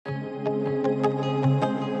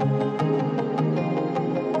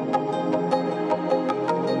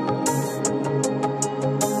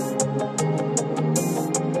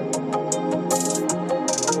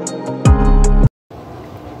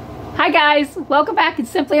guys, welcome back. It's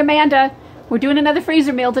Simply Amanda. We're doing another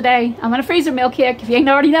freezer meal today. I'm on a freezer meal kick. If you ain't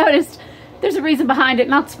already noticed, there's a reason behind it,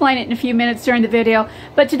 and I'll explain it in a few minutes during the video.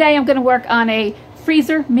 But today I'm going to work on a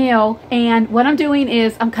freezer meal, and what I'm doing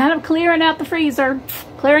is I'm kind of clearing out the freezer,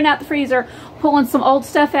 pulling some old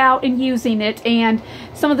stuff out and using it, and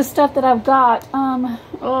some of the stuff that I've got,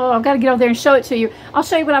 I've got to get over there and show it to you. I'll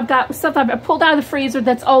show you what I've got, stuff I've pulled out of the freezer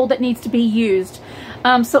that's old that needs to be used.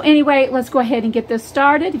 So anyway, let's go ahead and get this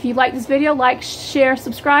started. If you like this video, like, share,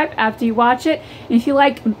 subscribe after you watch it. And if you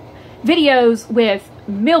like videos with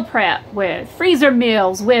meal prep, with freezer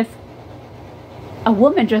meals, with a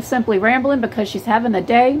woman just simply rambling because she's having a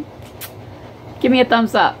day, give me a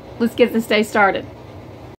thumbs up. Let's get this day started.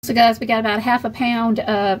 So guys, we got about half a pound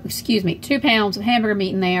of, 2 pounds of hamburger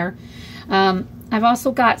meat in there. I've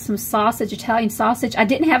also got some sausage, Italian sausage. I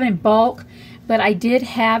didn't have it in bulk, but I did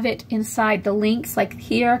have it inside the links, like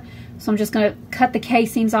here. So I'm just going to cut the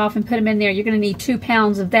casings off and put them in there. You're going to need 2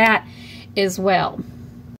 pounds of that as well.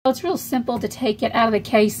 So it's real simple to take it out of the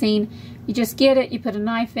casing. You just get it, you put a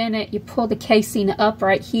knife in it, you pull the casing up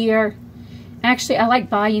right here. Actually, I like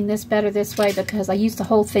buying this better this way because I use the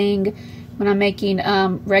whole thing when I'm making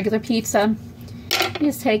regular pizza. You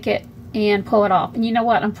just take it and pull it off. And you know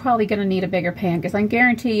what? I'm probably going to need a bigger pan because I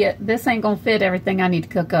guarantee you this ain't going to fit everything I need to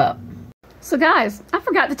cook up. So guys, I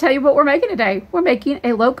forgot to tell you what we're making today. We're making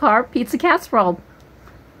a low-carb pizza casserole.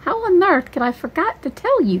 How on earth could I forgot to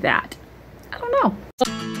tell you that? I don't know.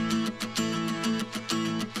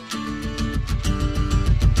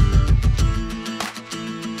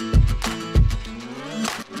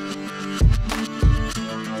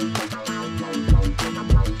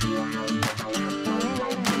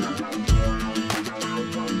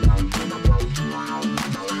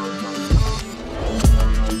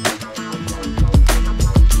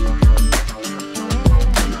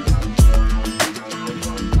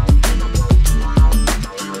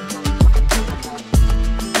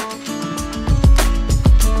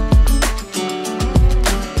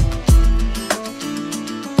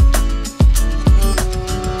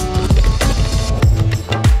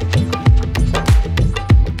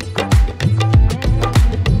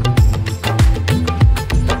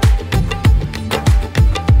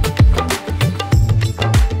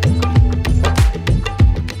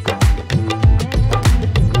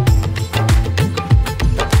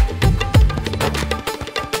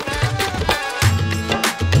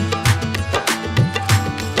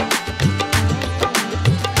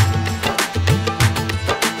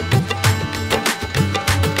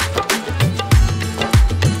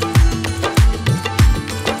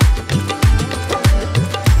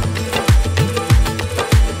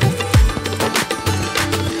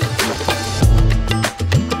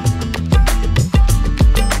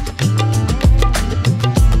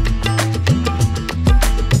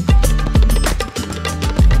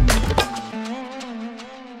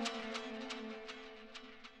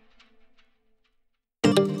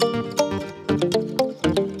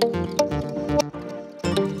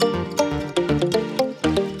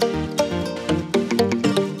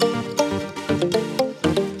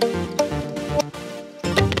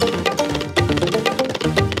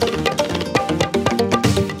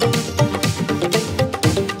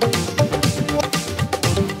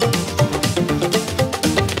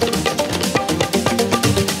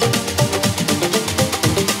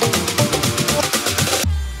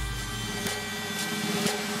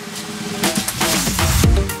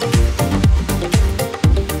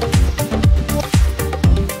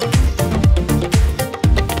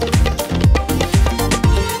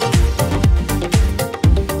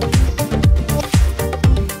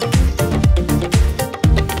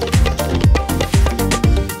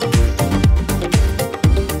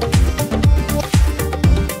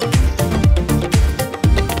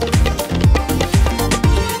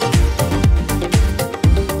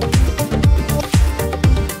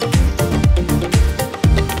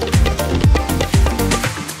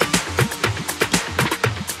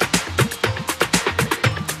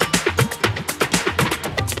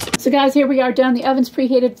 So guys, here we are done. The oven's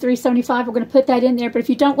preheated 375. We're going to put that in there. But if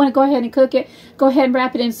you don't want to go ahead and cook it, go ahead and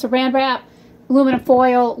wrap it in saran wrap, aluminum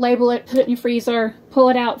foil, label it, put it in your freezer, pull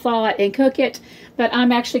it out, thaw it, and cook it. But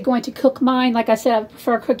I'm actually going to cook mine. Like I said, I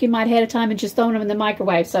prefer cooking mine ahead of time and just throwing them in the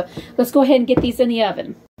microwave. So let's go ahead and get these in the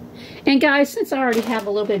oven. And guys, since I already have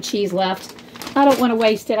a little bit of cheese left, I don't want to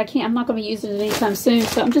waste it. I'm not going to be using it anytime soon.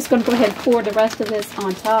 So I'm just going to go ahead and pour the rest of this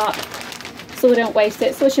on top, so we don't waste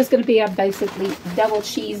it. So it's just going to be a basically double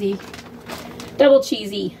cheesy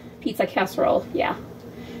pizza casserole. Yeah,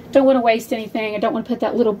 don't want to waste anything. I don't want to put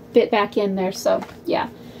that little bit back in there. So yeah,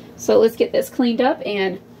 so let's get this cleaned up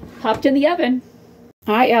and popped in the oven.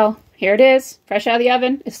 All right, y'all, here it is, fresh out of the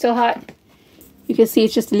oven. It's still hot. You can see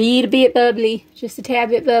it's just a little bit bubbly, just a tad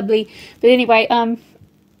bit bubbly. But anyway,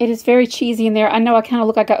 it is very cheesy in there. I know I kind of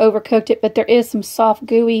look like I overcooked it, but there is some soft,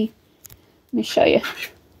 gooey. Let me show you.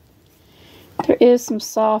 There is some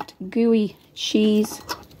soft, gooey cheese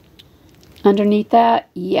underneath that.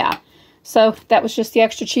 Yeah. So that was just the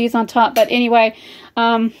extra cheese on top. But anyway,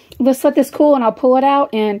 let's let this cool and I'll pull it out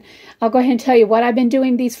and I'll go ahead and tell you what I've been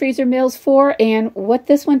doing these freezer meals for and what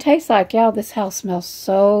this one tastes like. Yeah, this house smells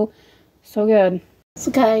so good. So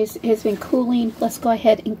guys, it has been cooling. Let's go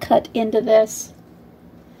ahead and cut into this.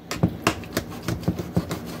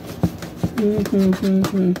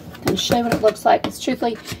 I'll show you what it looks like. It's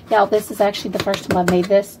truthfully, y'all, this is actually the first time I've made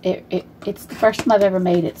this. It's the first time I've ever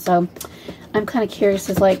made it. So I'm kind of curious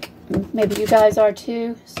as like, maybe you guys are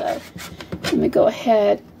too. So let me go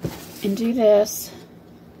ahead and do this.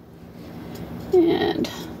 And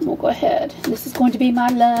we'll go ahead. This is going to be my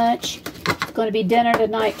lunch. It's going to be dinner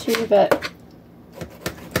tonight too, but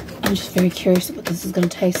I'm just very curious what this is going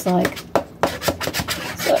to taste like.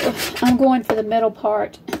 So I'm going for the middle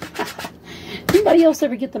part. Anybody else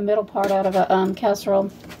ever get the middle part out of a casserole?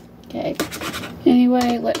 Okay.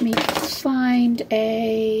 Anyway, let me find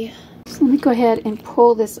a... So let me go ahead and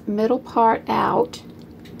pull this middle part out.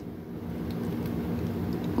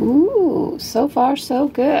 Ooh, so far so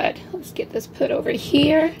good. Let's get this put over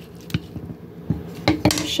here.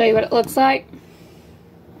 Show you what it looks like.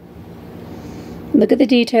 Look at the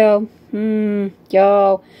detail.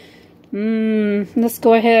 Y'all. Let's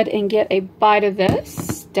go ahead and get a bite of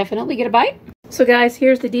this. Definitely get a bite. So guys,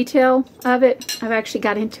 here's the detail of it. I've actually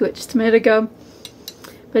got into it just a minute ago.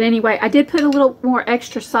 But anyway, I did put a little more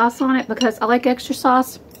extra sauce on it because I like extra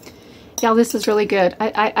sauce. Y'all, this is really good.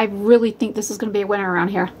 I really think this is going to be a winner around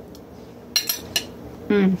here.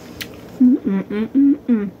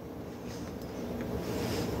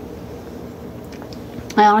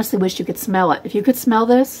 I honestly wish you could smell it. If you could smell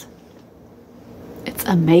this, it's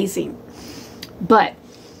amazing. But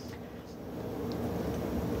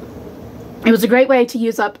it was a great way to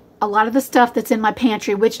use up a lot of the stuff that's in my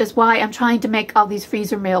pantry, which is why I'm trying to make all these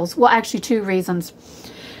freezer meals. Well, actually 2 reasons.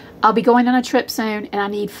 I'll be going on a trip soon, and I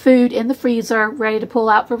need food in the freezer ready to pull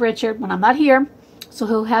out for Richard when I'm not here. So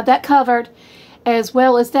he'll have that covered. As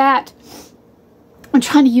well as that, I'm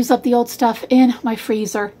trying to use up the old stuff in my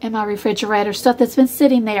freezer and my refrigerator, stuff that's been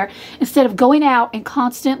sitting there, instead of going out and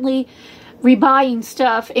constantly rebuying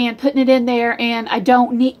stuff and putting it in there. And I'm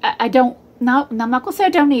not going to say I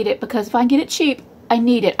don't need it, because if I can get it cheap, I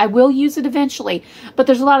need it. I will use it eventually, but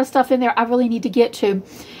there's a lot of stuff in there I really need to get to.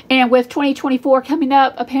 And with 2024 coming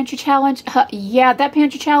up, a pantry challenge, yeah, that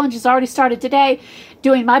pantry challenge has already started today,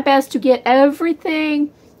 doing my best to get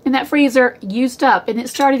everything in that freezer used up. And it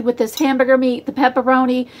started with this hamburger meat, the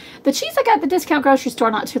pepperoni, the cheese I got at the discount grocery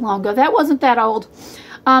store not too long ago. That wasn't that old.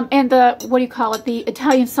 And the, what do you call it, the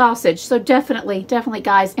Italian sausage. So definitely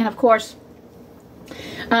guys. And of course,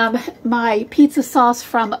 my pizza sauce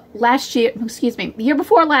from last year, excuse me, the year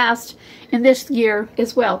before last, and this year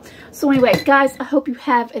as well. So anyway, guys, I hope you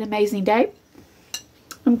have an amazing day.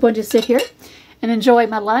 I'm going to sit here and enjoy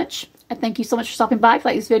my lunch. And thank you so much for stopping by. If you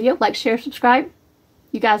like this video, like, share, subscribe.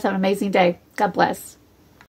 You guys have an amazing day. God bless.